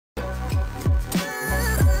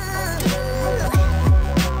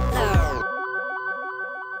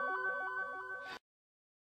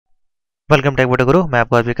Welcome to गुरु। मैं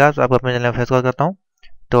आपका विकास आपको अपने चैनल में फेस कॉल करता हूँ।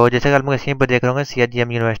 तो जैसे कि आप लोग स्कीम पर देख रहे होंगे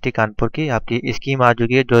CHJM यूनिवर्सिटी कानपुर की आपकी स्कीम आ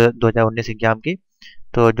चुकी है जो 2019 एग्जाम की।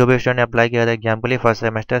 तो जो भी स्टूडेंट ने अप्लाई किया था एग्जाम के लिए first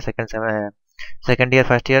semester second year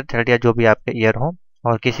first year third year जो भी आपके ईयर हो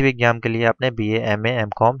और किसी भी एग्जाम के लिए आपने BA MA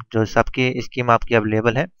MCOM जो सबकी स्कीम आपकी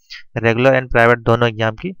अवेलेबल है रेगुलर एंड प्राइवेट दोनों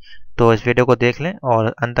एग्जाम की। तो इस वीडियो को देख लें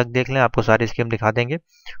और अंत तक देख लें, आपको सारी स्कीम दिखा देंगे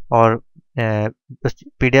और उस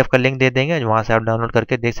PDF का लिंक दे देंगे, वहाँ से आप डाउनलोड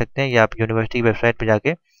करके देख सकते हैं या आप यूनिवर्सिटी की वेबसाइट पर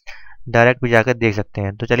जाके डायरेक्ट भी जाकर देख सकते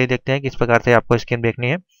हैं। तो चलिए देखते हैं किस प्रकार से आपको स्कीम देखनी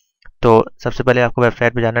है। तो सबसे पहले आपको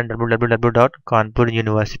वेबसाइट पे जाना है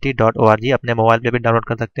www.kanpuruniversity.org। अपने मोबाइल पे भी डाउनलोड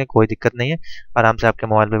कर सकते हैं, कोई दिक्कत नहीं है, आराम से आपके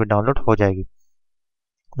मोबाइल पे भी डाउनलोड हो जाएगी।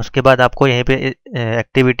 उसके बाद आपको यहीं पे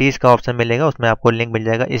एक्टिविटीज़ का ऑप्शन मिलेगा, उसमें आपको लिंक मिल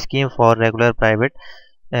जाएगा scheme for regular private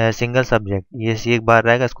single subject. ये एक बार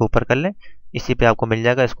रहेगा, इसको ऊपर कर लें, इसी पे आपको मिल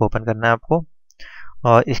जाएगा, इसको ओपन करना है आपको।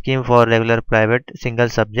 और scheme for regular private single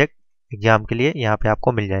subject exam के लिए यहाँ पे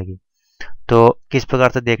आपको मिल जाएगी। तो किस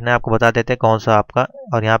प्रकार से देखना है आपको बता देते हैं कौन सा आपका।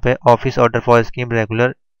 और यहाँ पे office order for scheme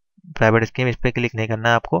regular private scheme, इस पर क्लिक नहीं करना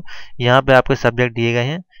है आपको। यहाँ पे आपके सब्जेक्ट दिए गए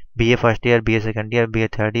हैं BA first year, BA second year, BA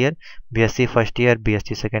third year, BSc first year,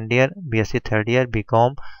 BSc second year, BSc third year,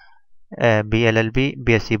 BCom, BLLB,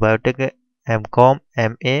 BSc biotech, MCom,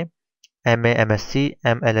 MA, MA MSc,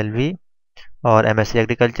 MLLB और MSc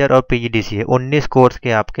एग्रीकल्चर और PGDCA 19 कोर्स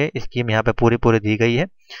के आपके scheme यहाँ पे पूरी दी गई है।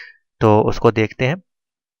 तो उसको देखते हैं।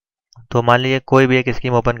 तो मान लीजिए कोई भी एक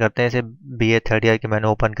स्कीम ओपन करते हैं, जैसे BA थर्ड ईयर की मैंने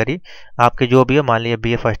ओपन करी, आपके जो भी हो, मान लीजिए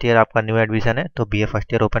BA फर्स्ट ईयर आपका न्यू एडमिशन है तो BA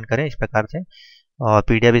फर्स्ट ईयर ओपन करें इस प्रकार से। और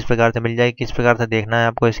PDF इस प्रकार से मिल जाएगी। किस प्रकार से देखना है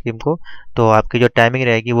आपको स्कीम को, तो आपकी जो टाइमिंग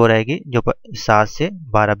रहेगी वो रहेगी जो 7 से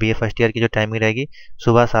 12 BA फर्स्ट ईयर की जो टाइमिंग रहेगी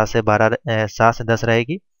सुबह 7 से 10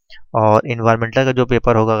 रहेगी। और इन्वायरमेंटल का जो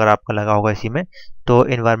पेपर होगा अगर आपका लगा होगा इसी में, तो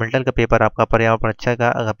इन्वायरमेंटल का पेपर आपका पर्यावरण परीक्षा का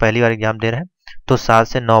अगर पहली बार एग्जाम दे रहे हैं तो 7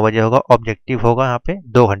 से 9 बजे होगा। ऑब्जेक्टिव होगा यहाँ पे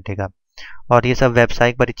 2 घंटे का। और ये सब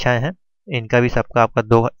व्यावसायिक परीक्षाएं हैं, इनका भी सबका आपका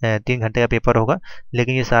 3 घंटे का पेपर होगा,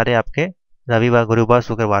 लेकिन ये सारे आपके रविवार गुरुवार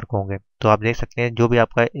शुक्रवार को होंगे। तो आप देख सकते हैं जो भी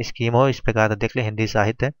आपका स्कीम हो इस प्रकार से देख लें। हिंदी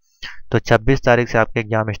साहित्य है तो 26 तारीख से आपके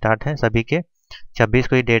एग्जाम स्टार्ट हैं सभी के। 26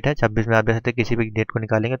 को ही डेट है, 26 में आप देख सकते हैं, किसी भी डेट को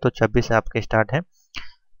निकालेंगे तो 26 से आपके स्टार्ट है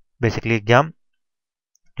बेसिकली एग्जाम।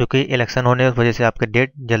 क्योंकि इलेक्शन होने की वजह से आपके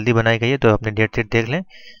डेट जल्दी बनाई गई है, तो अपनी डेट शीट देख लें।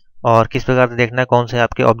 और किस प्रकार से देखना है कौन से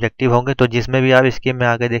आपके ऑब्जेक्टिव होंगे, तो जिसमें भी आप स्कीम में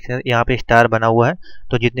आगे देख सकते हैं यहाँ पे स्टार बना हुआ है।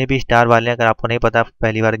 तो जितने भी स्टार वाले हैं, अगर आपको नहीं पता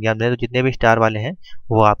पहली बार एग्जाम दे तो जितने भी स्टार वाले हैं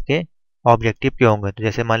वो आपके ऑब्जेक्टिव के होंगे। तो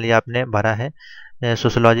जैसे मान लीजिए आपने भरा है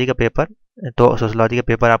सोशोलॉजी का पेपर, तो सोशोलॉजी का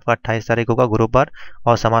पेपर आपका 28 तारीख होगा गुरुवार।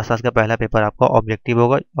 और समाजशास्त्र का पहला पेपर आपका ऑब्जेक्टिव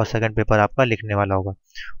होगा और सेकंड पेपर आपका लिखने वाला होगा।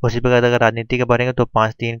 उसी प्रकार अगर राजनीति का भरेंगे तो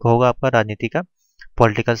 5/3 को होगा आपका राजनीति का,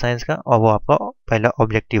 पॉलिटिकल साइंस का, और वो आपका पहला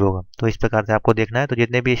ऑब्जेक्टिव होगा। तो इस प्रकार से आपको देखना है। तो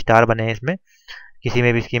जितने भी स्टार बने हैं इसमें किसी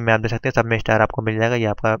में भी स्कीम में आप देख सकते हैं, सब में स्टार आपको मिल जाएगा। ये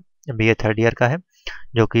आपका BA थर्ड ईयर का है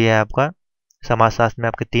जो कि है आपका समाजशास्त्र में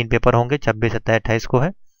आपके 3 पेपर होंगे, 26, 27, 28 को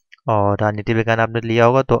है। और राजनीति विज्ञान आपने लिया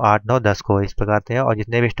होगा तो 8, 9, 10 को इस प्रकार से है। और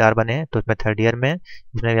जितने भी स्टार बने हैं तो इसमें थर्ड ईयर में है,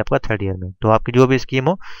 इसमें भी आपका थर्ड ईयर में। तो आपकी जो भी स्कीम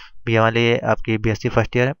हो, BA वाले आपकी BSc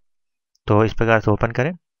फर्स्ट ईयर है तो इस प्रकार से ओपन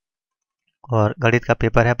करें। और गणित का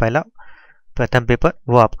पेपर है प्रथम पेपर,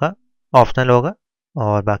 वो आपका ऑप्शनल होगा।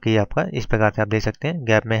 और बाकी आपका इस प्रकार से आप देख सकते हैं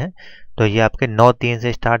गैप में है। तो ये आपके 9/3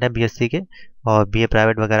 से स्टार्ट है BSc के और BA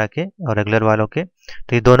प्राइवेट वगैरह के और रेगुलर वालों के।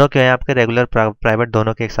 तो ये दोनों के हैं आपके, रेगुलर प्राइवेट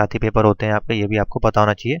दोनों के एक साथ ही पेपर होते हैं आपके, ये भी आपको पता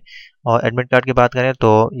होना चाहिए। और एडमिट कार्ड की बात करें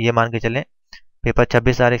तो ये मान के चलें पेपर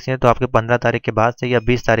 26 तारीख से है, तो आपके 15 तारीख के बाद से या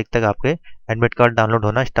 20 तारीख तक आपके एडमिट कार्ड डाउनलोड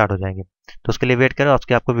होना स्टार्ट हो जाएंगे। तो उसके लिए वेट करें,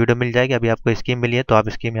 उसके आपको वीडियो मिल जाएगी। अभी आपको स्कीम मिली है तो आप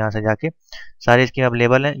स्कीम यहाँ से जाके सारी स्कीम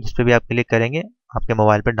अवेलेबल है, जिस पर भी आप क्लिक करेंगे आपके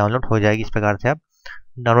मोबाइल पर डाउनलोड हो जाएगी। इस प्रकार से आप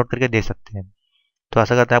डाउनलोड करके देख सकते हैं। तो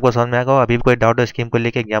आशा करते हैं आपको समझ में आएगा। अभी भी कोई डाउट है स्कीम को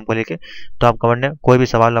लेके, एग्जाम को लेके, तो आप कमेंट में कोई भी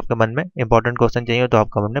सवाल आपके मन में इंपॉर्टेंट क्वेश्चन चाहिए तो आप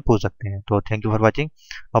कमेंट में पूछ सकते हैं। तो थैंक यू फॉर वाचिंग।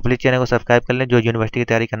 और प्लीज़ चैनल को सब्सक्राइब कर लें। जो यूनिवर्सिटी की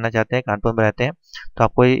तैयारी करना चाहते हैं, कानपुर में रहते हैं, तो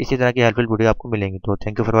आपको इसी तरह की हेल्पफुल वीडियो आपको मिलेंगी। तो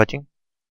थैंक यू फॉर वॉचिंग।